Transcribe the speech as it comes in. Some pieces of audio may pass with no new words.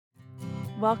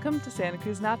Welcome to Santa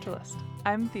Cruz Naturalist.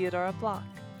 I'm Theodora Block.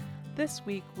 This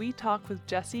week we talk with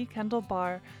Jessie Kendall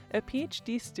Barr, a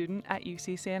PhD student at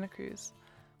UC Santa Cruz.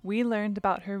 We learned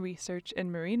about her research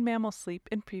in marine mammal sleep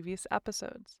in previous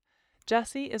episodes.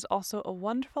 Jessie is also a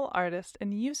wonderful artist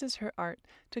and uses her art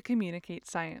to communicate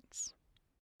science.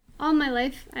 All my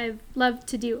life, I've loved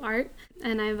to do art,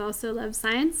 and I've also loved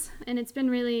science, and it's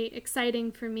been really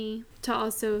exciting for me to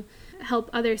also help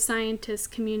other scientists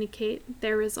communicate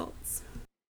their results.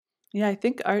 Yeah, I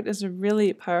think art is a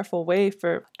really powerful way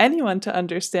for anyone to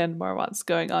understand more what's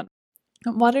going on.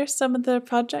 What are some of the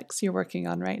projects you're working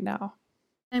on right now?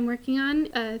 I'm working on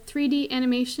a 3D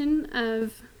animation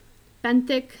of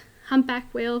benthic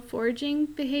humpback whale foraging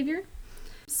behavior.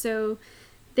 So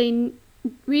they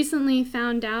recently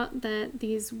found out that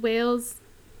these whales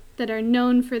that are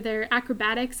known for their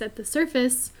acrobatics at the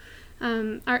surface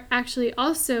are actually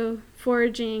also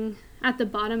foraging at the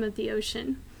bottom of the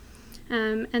ocean.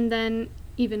 And then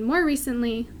even more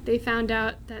recently, they found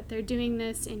out that they're doing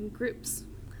this in groups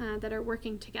that are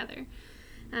working together.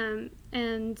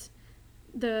 And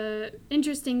the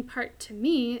interesting part to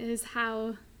me is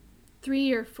how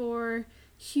 3 or 4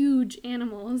 huge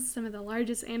animals, some of the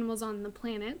largest animals on the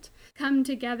planet, come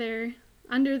together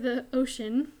under the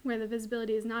ocean where the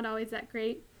visibility is not always that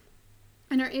great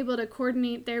and are able to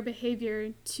coordinate their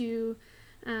behavior to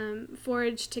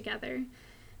forage together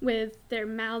with their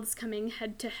mouths coming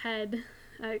head to head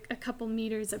a couple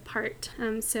meters apart.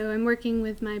 So I'm working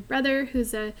with my brother,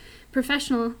 who's a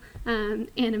professional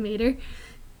animator,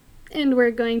 and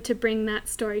we're going to bring that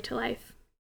story to life.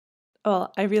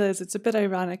 Well, I realize it's a bit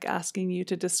ironic asking you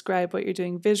to describe what you're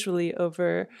doing visually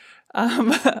over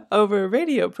over a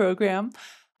radio program,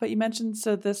 but you mentioned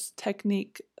this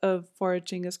technique of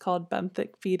foraging is called benthic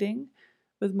feeding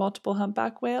with multiple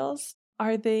humpback whales.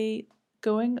 Are they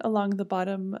going along the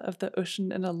bottom of the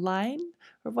ocean in a line,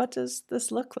 or what does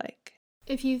this look like?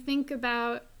 If you think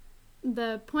about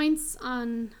the points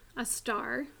on a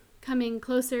star coming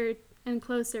closer and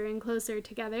closer and closer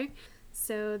together,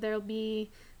 so there'll be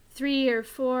 3 or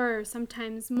 4 or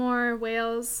sometimes more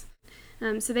whales.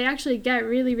 So they actually get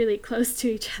really, really close to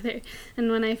each other.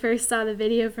 And when I first saw the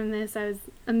video from this, I was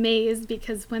amazed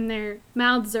because when their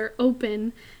mouths are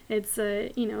open, it's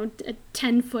a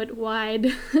 10-foot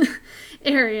wide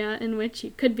area in which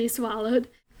you could be swallowed.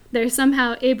 They're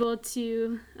somehow able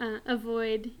to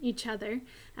avoid each other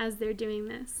as they're doing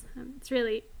this. It's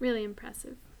really, really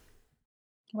impressive.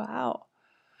 Wow.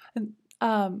 And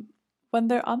when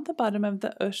they're on the bottom of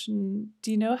the ocean,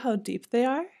 do you know how deep they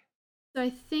are? So I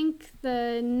think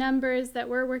the numbers that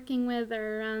we're working with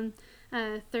are around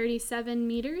 37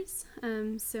 meters,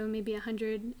 so maybe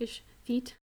 100-ish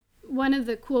feet. One of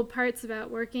the cool parts about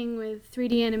working with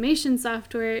 3D animation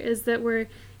software is that we're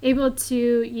able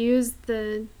to use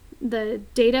the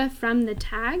data from the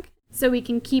tag so we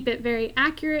can keep it very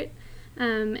accurate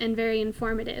and very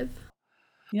informative.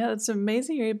 Yeah, it's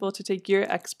amazing you're able to take your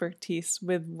expertise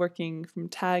with working from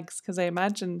tags, because I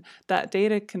imagine that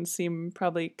data can seem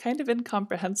probably kind of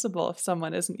incomprehensible if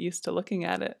someone isn't used to looking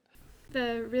at it.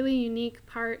 The really unique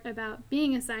part about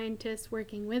being a scientist,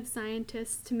 working with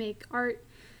scientists to make art,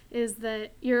 is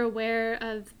that you're aware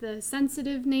of the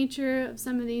sensitive nature of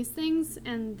some of these things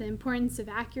and the importance of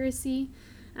accuracy,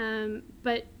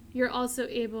 but you're also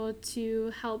able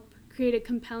to help create a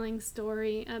compelling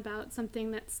story about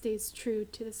something that stays true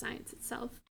to the science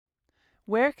itself.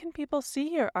 Where can people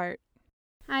see your art?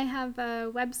 I have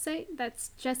a website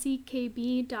that's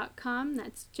jessiekb.com.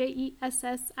 That's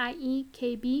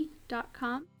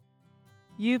JESSIEKB.com.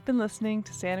 You've been listening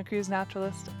to Santa Cruz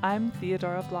Naturalist. I'm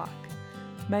Theodora Block.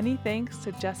 Many thanks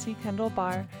to Jessie Kendall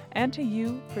Barr and to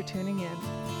you for tuning in.